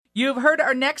You've heard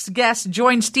our next guest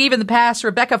join Steve in the past.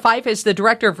 Rebecca Fife is the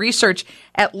Director of Research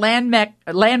at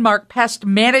Landmark Pest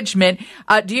Management.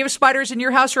 Do you have spiders in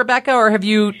your house, Rebecca, or have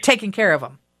you taken care of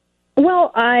them?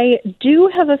 Well, I do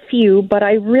have a few, but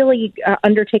I really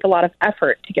undertake a lot of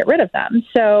effort to get rid of them.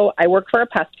 So I work for a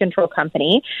pest control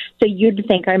company, so you'd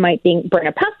think I might bring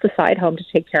a pesticide home to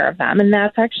take care of them, and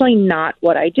that's actually not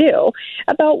what I do.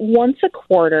 About once a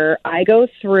quarter, I go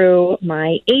through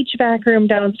my HVAC room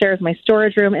downstairs, my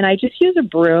storage room, and I just use a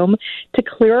broom to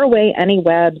clear away any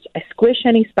webs. I squish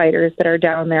any spiders that are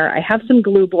down there. I have some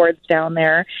glue boards down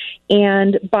there,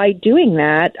 and by doing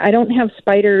that, I don't have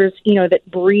spiders, that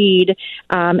breed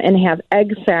and have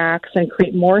egg sacs and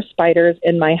create more spiders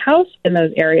in my house in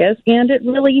those areas, and it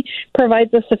really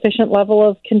provides a sufficient level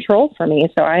of control for me.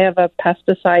 So I have a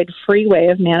pesticide-free way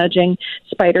of managing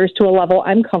spiders to a level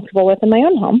I'm comfortable with in my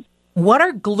own home. What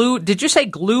are did you say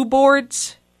glue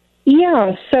boards?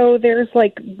 Yeah, so there's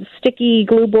like sticky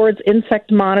glue boards,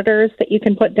 insect monitors that you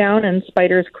can put down, and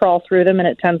spiders crawl through them, and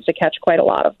it tends to catch quite a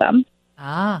lot of them.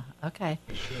 Ah, okay.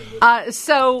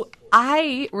 So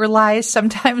I rely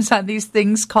sometimes on these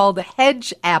things called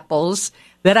hedge apples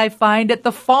that I find at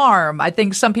the farm. I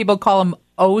think some people call them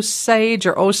Osage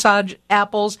or Osage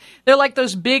apples. They're like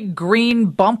those big green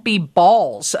bumpy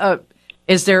balls.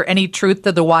 Is there any truth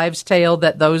to the wives' tale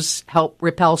that those help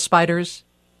repel spiders?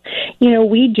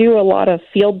 We do a lot of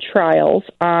field trials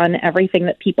on everything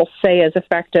that people say is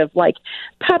effective, like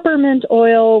peppermint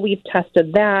oil. We've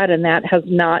tested that, and that has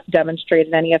not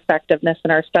demonstrated any effectiveness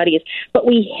in our studies. But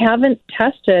we haven't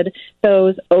tested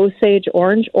those Osage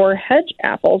orange or hedge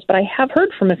apples. But I have heard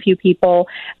from a few people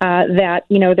that,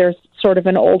 there's sort of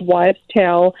an old wives'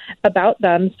 tale about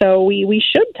them, so we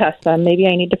should test them. Maybe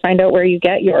I need to find out where you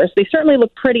get yours. They certainly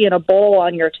look pretty in a bowl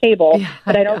on your table,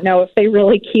 but I don't know if they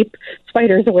really keep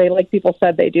spiders away like people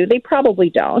said they do. They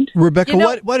probably don't. Rebecca,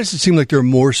 why does it seem like there are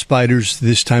more spiders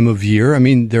this time of year? I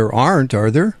mean, there aren't, are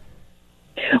there?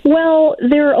 Well,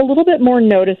 they're a little bit more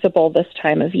noticeable this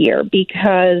time of year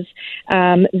because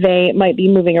they might be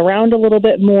moving around a little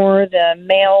bit more. The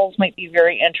males might be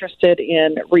very interested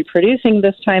in reproducing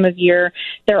this time of year.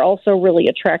 They're also really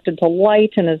attracted to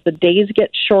light, and as the days get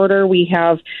shorter, we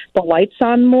have the lights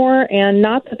on more, and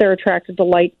not that they're attracted to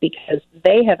light because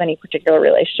they have any particular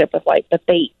relationship with light, but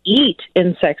they eat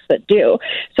insects that do.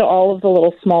 So all of the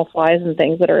little small flies and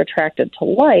things that are attracted to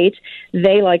light,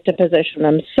 they like to position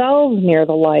themselves near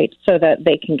the light so that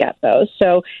they can get those.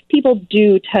 So people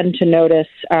do tend to notice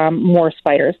more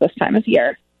spiders this time of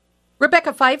year.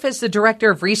 Rebecca Fife is the Director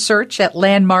of Research at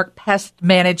Landmark Pest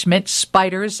Management.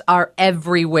 Spiders are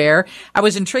everywhere. I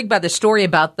was intrigued by the story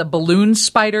about the balloon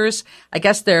spiders. I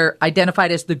guess they're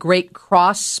identified as the Great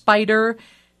Cross Spider.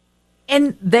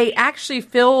 And they actually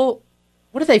fill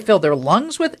their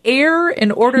lungs with air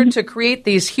in order to create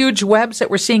these huge webs that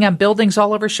we're seeing on buildings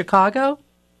all over Chicago?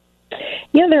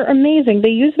 Yeah, they're amazing.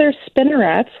 They use their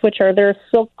spinnerets, which are their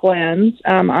silk glands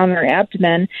on their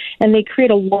abdomen, and they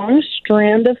create a long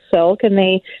strand of silk, and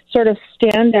they sort of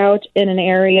stand out in an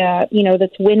area,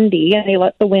 that's windy, and they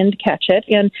let the wind catch it.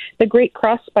 And the great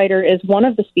cross spider is one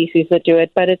of the species that do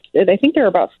it, but I think there are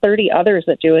about 30 others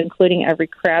that do, including every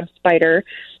crab spider.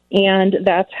 And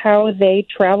that's how they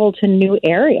travel to new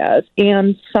areas.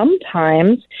 And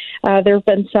sometimes there have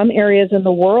been some areas in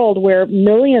the world where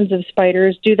millions of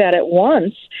spiders do that at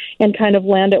once and kind of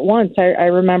land at once. I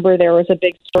remember there was a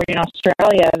big story in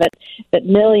Australia that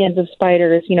millions of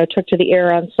spiders, took to the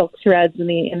air on silk threads in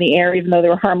the air, even though they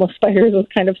were harmless spiders. It was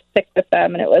kind of sick with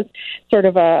them, and it was sort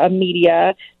of a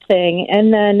media thing.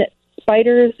 And then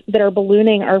spiders that are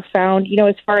ballooning are found,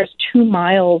 as far as 2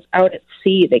 miles out at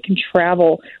sea. They can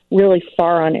travel really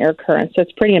far on air currents. So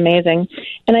it's pretty amazing.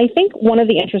 And I think one of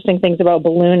the interesting things about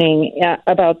ballooning,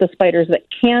 about the spiders that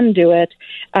can do it,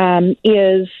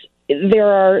 is there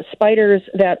are spiders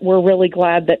that we're really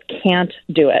glad that can't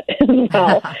do it as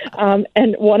well.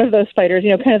 And one of those spiders,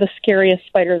 kind of the scariest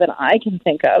spider that I can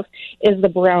think of is the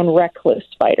brown recluse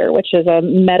spider, which is a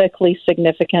medically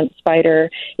significant spider.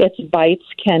 Its bites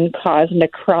can cause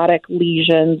necrotic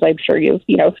lesions. I'm sure you've,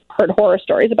 heard horror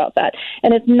stories about that.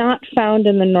 And it's not found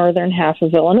in the northern half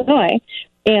of Illinois.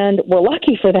 And we're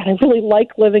lucky for that. I really like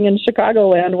living in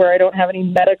Chicagoland where I don't have any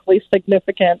medically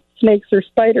significant snakes or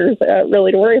spiders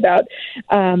really to worry about.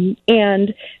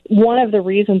 And one of the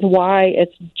reasons why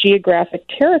its geographic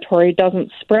territory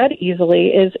doesn't spread easily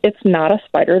is it's not a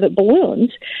spider that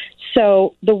balloons.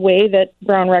 So the way that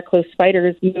brown recluse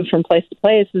spiders move from place to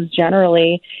place is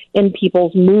generally in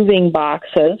people's moving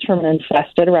boxes from an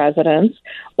infested residence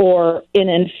or in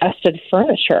infested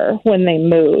furniture when they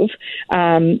move.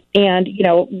 And,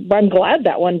 I'm glad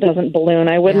that one doesn't balloon.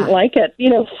 I wouldn't like it,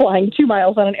 flying 2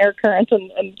 miles on an air current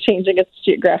and changing its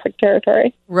geographic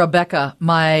territory. Rebecca,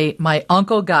 my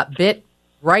uncle got bit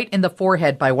right in the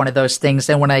forehead by one of those things.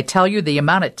 And when I tell you the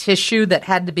amount of tissue that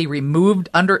had to be removed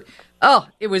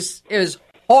it was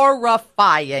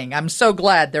horrifying. I'm so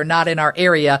glad they're not in our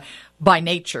area by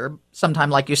nature. Sometime,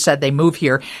 like you said, they move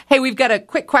here. Hey, we've got a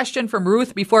quick question from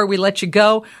Ruth before we let you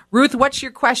go. Ruth, what's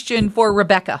your question for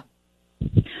Rebecca?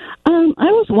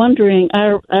 I was wondering,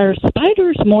 are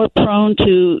spiders more prone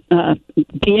to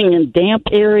being in damp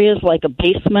areas like a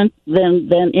basement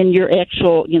than in your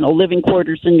actual, living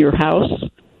quarters in your house?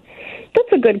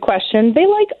 That's a good question. They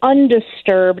like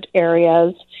undisturbed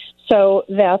areas. So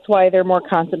that's why they're more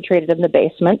concentrated in the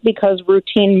basement, because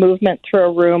routine movement through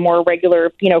a room or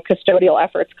regular, custodial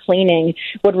efforts, cleaning,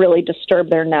 would really disturb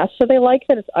their nest. So they like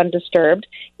that it's undisturbed.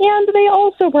 And they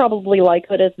also probably like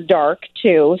that it's dark,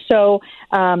 too. So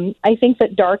I think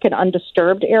that dark and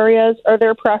undisturbed areas are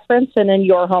their preference. And in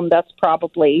your home, that's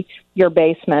probably your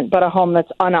basement. But a home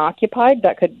that's unoccupied,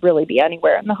 that could really be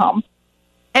anywhere in the home.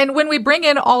 And when we bring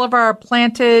in all of our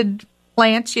planted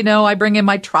plants, I bring in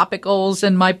my tropicals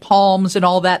and my palms and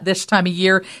all that this time of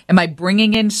year. Am I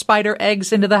bringing in spider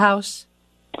eggs into the house?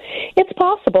 It's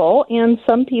possible, and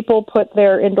some people put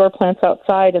their indoor plants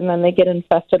outside and then they get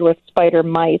infested with spider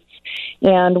mites.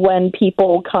 And when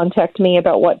people contact me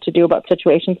about what to do about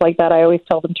situations like that, I always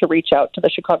tell them to reach out to the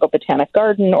Chicago Botanic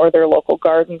Garden or their local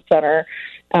garden center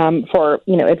for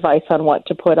advice on what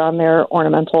to put on their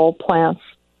ornamental plants.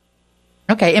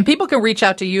 Okay, and people can reach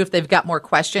out to you if they've got more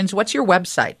questions. What's your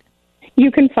website?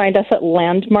 You can find us at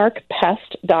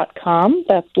landmarkpest.com.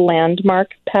 That's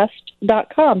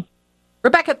landmarkpest.com.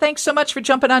 Rebecca, thanks so much for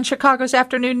jumping on Chicago's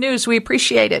Afternoon News. We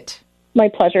appreciate it. My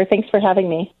pleasure. Thanks for having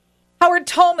me. Howard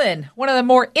Tolman, one of the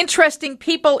more interesting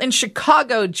people in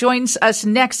Chicago, joins us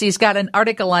next. He's got an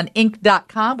article on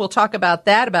Inc.com. We'll talk about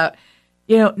that, about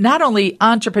not only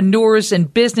entrepreneurs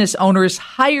and business owners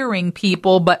hiring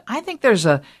people, but I think there's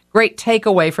a great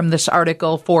takeaway from this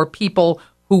article for people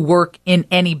who work in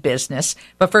any business.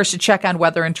 But first, a check on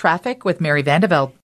weather and traffic with Mary Vandeveld.